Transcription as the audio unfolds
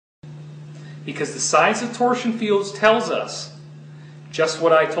Because the science of torsion fields tells us just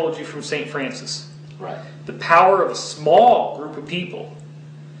what I told you from St. Francis. Right. The power of a small group of people,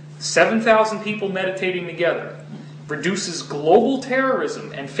 7,000 people meditating together, reduces global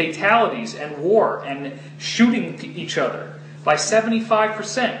terrorism and fatalities and war and shooting each other by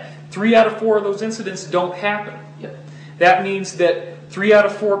 75%. 3 out of 4 of those incidents don't happen. Yep. That means that 3 out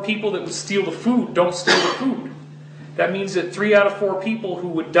of 4 people that would steal the food don't steal the food. That means that 3 out of 4 people who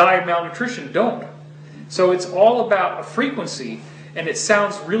would die of malnutrition don't. So it's all about a frequency, and it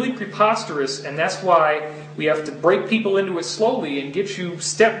sounds really preposterous, and that's why we have to break people into it slowly and get you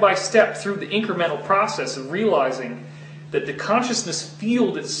step by step through the incremental process of realizing that the consciousness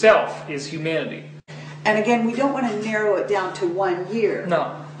field itself is humanity. And again, we don't want to narrow it down to 1 year.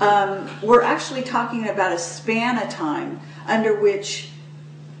 No. We're actually talking about a span of time under which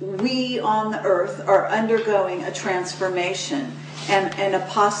we on the earth are undergoing a transformation and a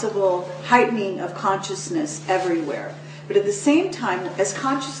possible heightening of consciousness everywhere. But at the same time, as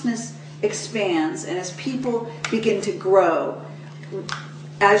consciousness expands and as people begin to grow,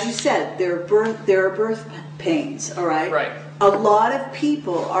 as you said, there are birth pains, all right? Right. A lot of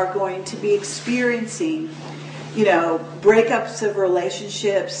people are going to be experiencing, breakups of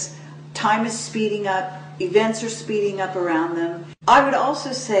relationships. Time is speeding up. Events are speeding up around them. I would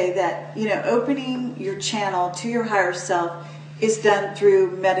also say that, opening your channel to your higher self is done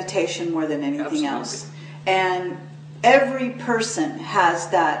through meditation more than anything else. And every person has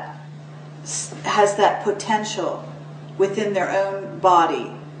that potential within their own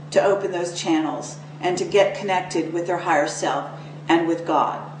body to open those channels and to get connected with their higher self and with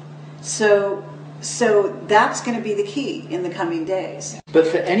God. So that's going to be the key in the coming days. But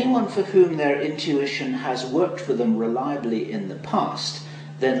for anyone for whom their intuition has worked for them reliably in the past,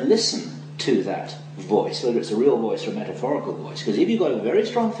 then listen to that voice, whether it's a real voice or a metaphorical voice. Because if you've got a very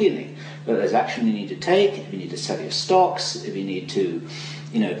strong feeling that there's action you need to take, if you need to sell your stocks, if you need to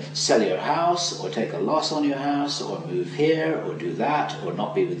sell your house or take a loss on your house or move here or do that or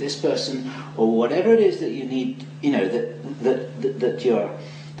not be with this person or whatever it is that you need, that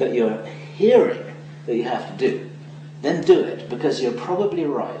you're hearing that you have to do, then do it, because you're probably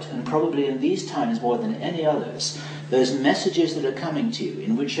right, and probably in these times more than any others, those messages that are coming to you,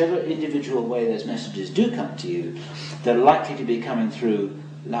 in whichever individual way those messages do come to you, they're likely to be coming through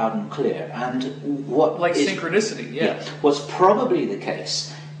loud and clear. And synchronicity, yeah. What's probably the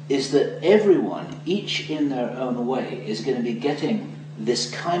case is that everyone, each in their own way, is going to be getting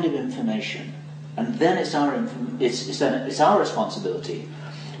this kind of information, and then it's our responsibility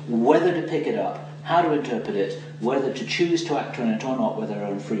whether to pick it up, how to interpret it, whether to choose to act on it or not with our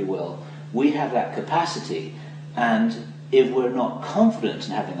own free will. We have that capacity, and if we're not confident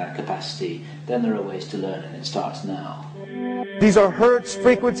in having that capacity, then there are ways to learn, and it starts now. These are hertz,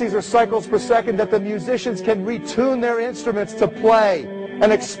 frequencies, or cycles per second that the musicians can retune their instruments to play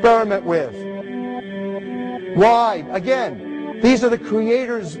and experiment with. Why? Again, these are the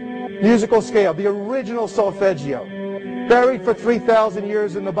Creator's musical scale, the original solfeggio, buried for 3,000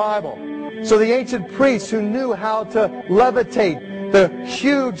 years in the Bible. So the ancient priests who knew how to levitate the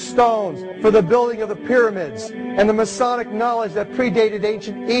huge stones for the building of the pyramids, and the Masonic knowledge that predated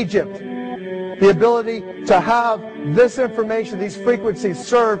ancient Egypt, the ability to have this information, these frequencies,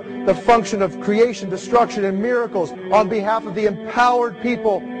 serve the function of creation, destruction, and miracles on behalf of the empowered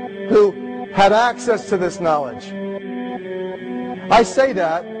people who had access to this knowledge. I say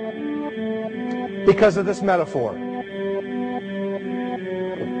that because of this metaphor.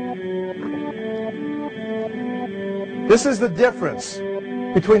 This is the difference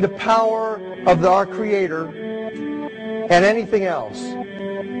between the power of our Creator and anything else,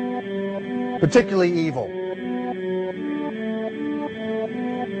 particularly evil.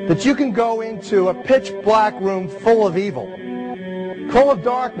 That you can go into a pitch black room full of evil, full of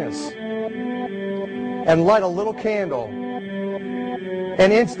darkness, and light a little candle,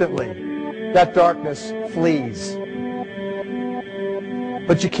 and instantly that darkness flees.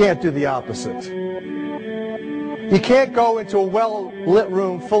 But you can't do the opposite. You can't go into a well-lit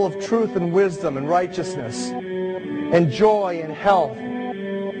room full of truth and wisdom and righteousness and joy and health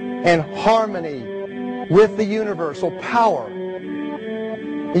and harmony with the universal power.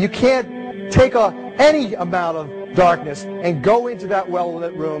 And you can't take any amount of darkness and go into that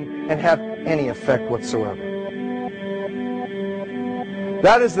well-lit room and have any effect whatsoever.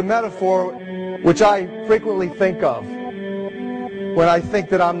 That is the metaphor which I frequently think of when I think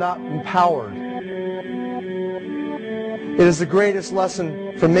that I'm not empowered. It is the greatest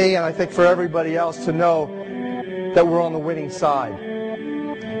lesson for me, and I think for everybody else, to know that we're on the winning side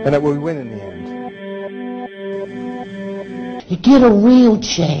and that we win in the end. You get a real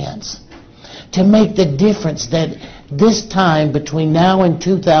chance to make the difference that this time between now and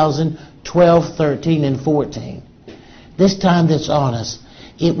 2012, 13, and 14, this time that's on us,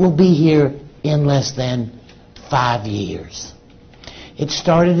 it will be here in less than 5 years. It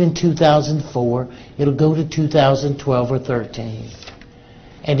started in 2004. It'll go to 2012 or 13.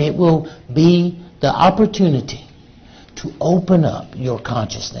 And it will be the opportunity to open up your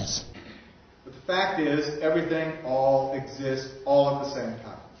consciousness. But the fact is, everything all exists all at the same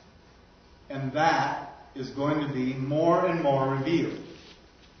time. And that is going to be more and more revealed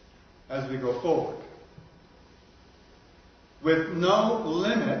as we go forward. With no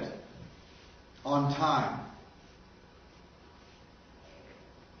limit on time.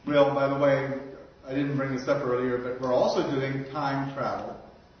 Well, by the way, I didn't bring this up earlier, but we're also doing time travel.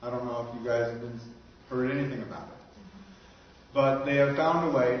 I don't know if you guys have heard anything about it. But they have found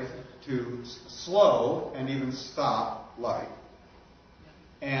a way to slow and even stop light.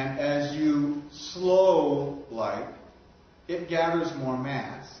 And as you slow light, it gathers more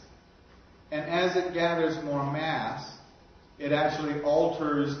mass. And as it gathers more mass, it actually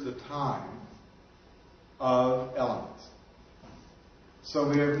alters the time of elements. So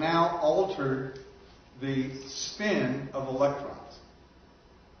we have now altered the spin of electrons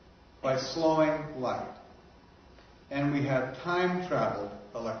by slowing light. And we have time-traveled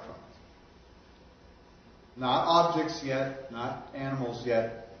electrons. Not objects yet, not animals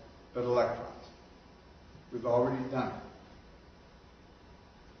yet, but electrons. We've already done it.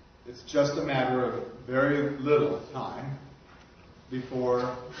 It's just a matter of very little time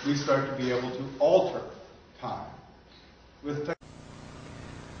before we start to be able to alter time with technology.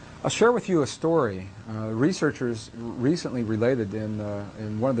 I'll share with you a story. Researchers recently related in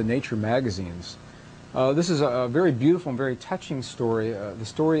one of the Nature magazines. This is a very beautiful and very touching story, the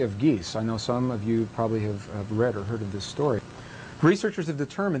story of geese. I know some of you probably have read or heard of this story. Researchers have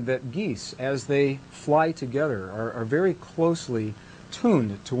determined that geese, as they fly together, are very closely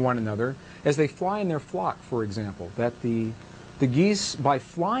tuned to one another as they fly in their flock, for example. That the geese, by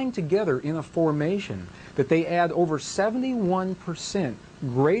flying together in a formation, that they add over 71%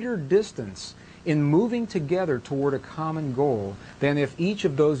 greater distance in moving together toward a common goal than if each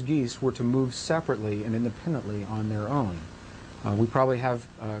of those geese were to move separately and independently on their own. We probably have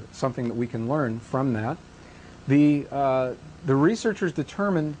something that we can learn from that. The researchers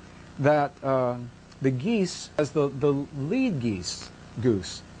determined that the geese, as the lead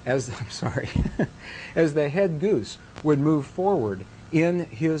goose, as the head goose would move forward in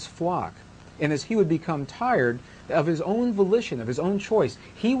his flock, and as he would become tired of his own volition, of his own choice,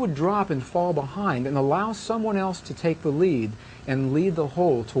 he would drop and fall behind and allow someone else to take the lead and lead the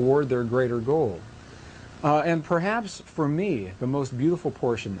whole toward their greater goal. And perhaps for me, the most beautiful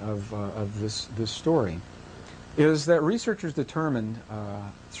portion of this story is that researchers determined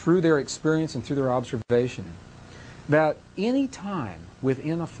through their experience and through their observation that any time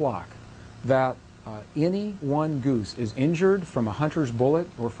within a flock that any one goose is injured from a hunter's bullet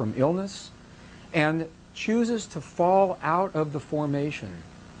or from illness and chooses to fall out of the formation,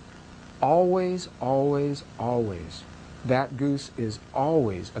 always, always, always, that goose is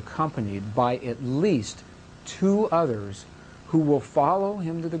always accompanied by at least 2 others who will follow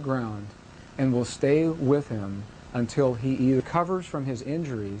him to the ground and will stay with him until he either recovers from his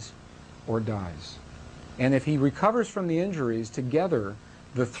injuries or dies. And if he recovers from the injuries, together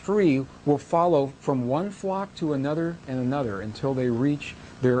the 3 will follow from one flock to another and another until they reach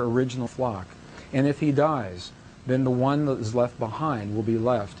their original flock. And if he dies, then the one that is left behind will be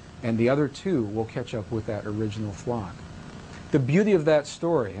left, and the other 2 will catch up with that original flock. The beauty of that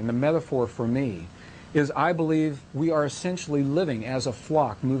story, and the metaphor for me, is I believe we are essentially living as a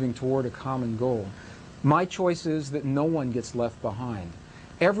flock moving toward a common goal. My choice is that no one gets left behind.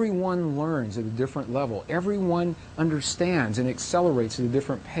 Everyone learns at a different level. Everyone understands and accelerates at a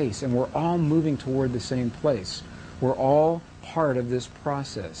different pace, and we're all moving toward the same place. We're all part of this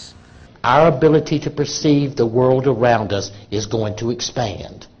process. Our ability to perceive the world around us is going to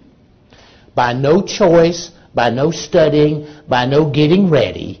expand. By no choice, by no studying, by no getting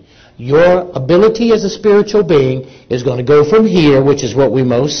ready, your ability as a spiritual being is going to go from here, which is what we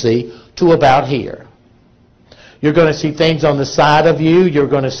most see, to about here. You're going to see things on the side of you. You're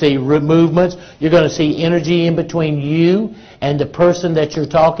going to see movements. You're going to see energy in between you and the person that you're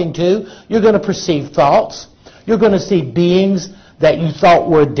talking to. You're going to perceive thoughts. You're going to see beings that you thought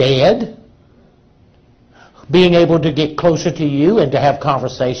were dead being able to get closer to you and to have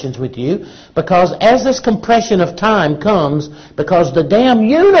conversations with you. Because as this compression of time comes, because the damn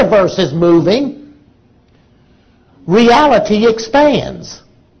universe is moving, reality expands.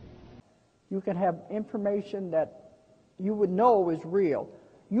 You can have information that you would know is real.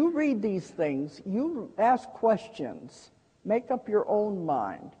 You read these things, you ask questions, make up your own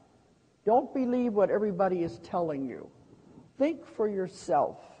mind. Don't believe what everybody is telling you. Think for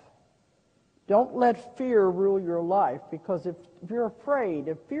yourself. Don't let fear rule your life, because if you're afraid,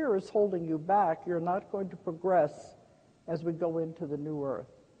 if fear is holding you back, you're not going to progress as we go into the new earth.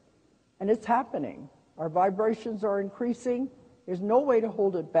 And it's happening. Our vibrations are increasing. There's no way to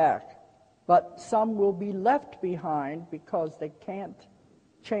hold it back. But some will be left behind because they can't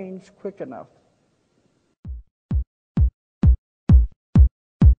change quick enough.